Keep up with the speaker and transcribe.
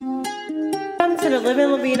to the Living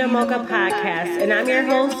La Vida Mocha podcast, and I'm your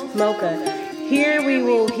host, Mocha. Here we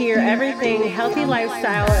will hear everything healthy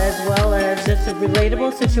lifestyle as well as just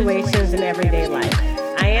relatable situations in everyday life.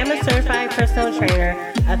 I am a certified personal trainer,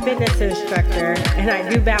 a fitness instructor, and I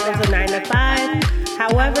do balance a 9 to 5.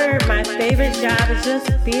 However, my favorite job is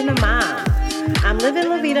just being a mom. I'm Living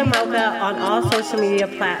La Vida Mocha on all social media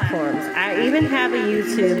platforms. I even have a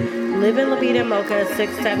YouTube, Living La Vida Mocha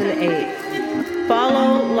 678.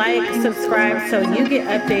 Follow, like, subscribe so you get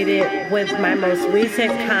updated with my most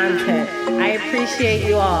recent content. I appreciate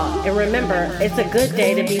you all. And remember, it's a good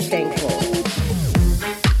day to be thankful.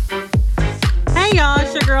 Hey y'all,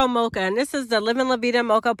 it's your girl Mocha, and this is the Living La Vida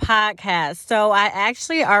Mocha podcast. So I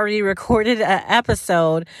actually already recorded an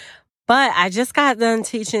episode, but I just got done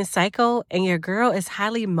teaching psycho, and your girl is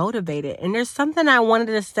highly motivated. And there's something I wanted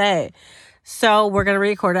to say. So we're going to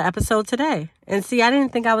record an episode today. And see, I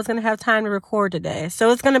didn't think I was going to have time to record today. So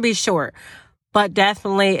it's going to be short. But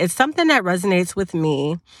definitely, it's something that resonates with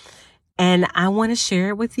me. And I want to share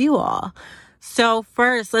it with you all. So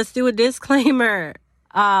first, let's do a disclaimer.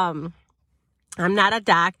 I'm not a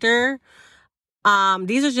doctor.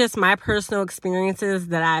 These are just my personal experiences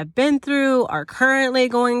that I've been through or currently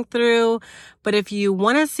going through. But if you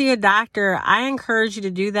want to see a doctor, I encourage you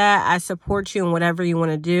to do that. I support you in whatever you want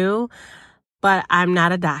to do. But I'm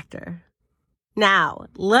not a doctor. Now,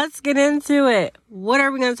 let's get into it. What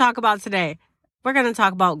are we going to talk about today? We're going to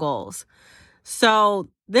talk about goals. So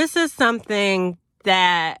this is something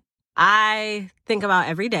that I think about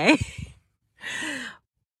every day.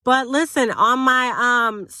 But listen, on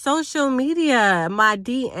my social media, my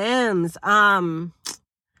DMs,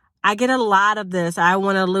 I get a lot of this. I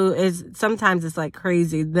want to lose. Sometimes it's like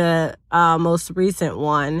crazy. The most recent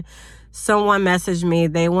one, someone messaged me,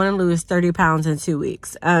 they want to lose 30 pounds in 2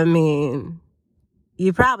 weeks. I mean,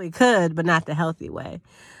 you probably could, but not the healthy way.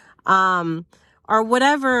 Or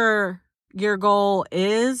whatever your goal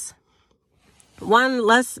is. One,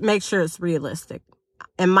 let's make sure it's realistic.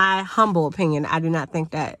 In my humble opinion, I do not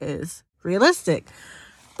think that is realistic.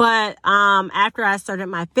 But after I started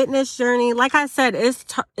my fitness journey, like I said,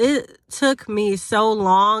 it took me so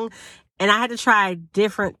long, and I had to try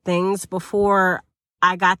different things before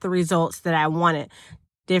I got the results that I wanted.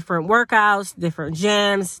 Different workouts, different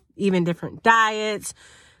gyms, even different diets,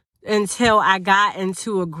 until I got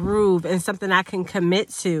into a groove and something I can commit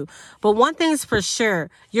to. But one thing's for sure,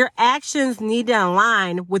 your actions need to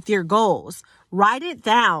align with your goals. Write it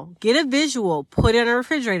down, get a visual, put it in a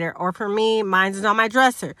refrigerator, or for me, mine's on my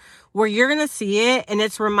dresser, where you're going to see it and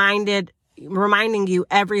it's reminding you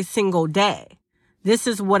every single day. This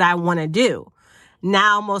is what I want to do.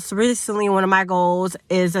 Now, most recently, one of my goals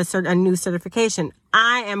is a new certification.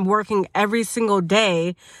 I am working every single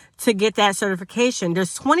day to get that certification.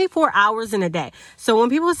 There's 24 hours in a day. So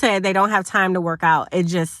when people say they don't have time to work out,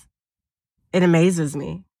 it amazes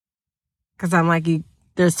me. Because I'm like,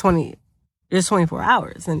 there's 24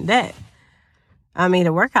 hours in a day. I mean,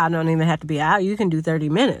 a workout don't even have to be out. You can do 30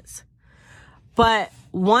 minutes. But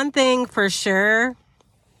one thing for sure,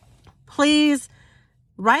 please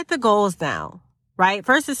write the goals down. Right?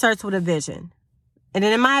 First, it starts with a vision. And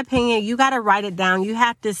then in my opinion, you got to write it down. You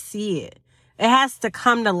have to see it. It has to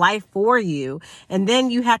come to life for you. And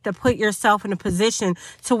then you have to put yourself in a position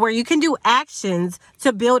to where you can do actions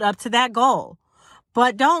to build up to that goal.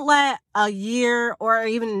 But don't let a year or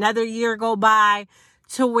even another year go by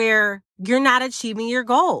to where you're not achieving your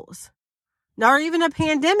goals. Or even a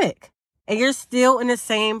pandemic. And you're still in the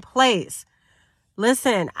same place.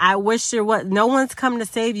 Listen, I wish no one's come to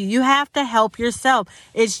save you. You have to help yourself.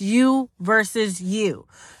 It's you versus you.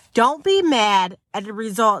 Don't be mad at the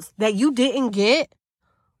results that you didn't get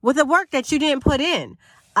with the work that you didn't put in.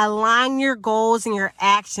 Align your goals and your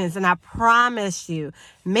actions, and I promise you,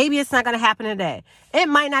 maybe it's not going to happen today. It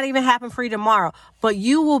might not even happen for you tomorrow, but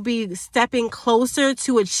you will be stepping closer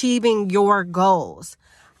to achieving your goals.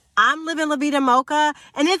 I'm Living La Vida Mocha,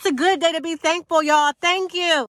 and it's a good day to be thankful, y'all. Thank you.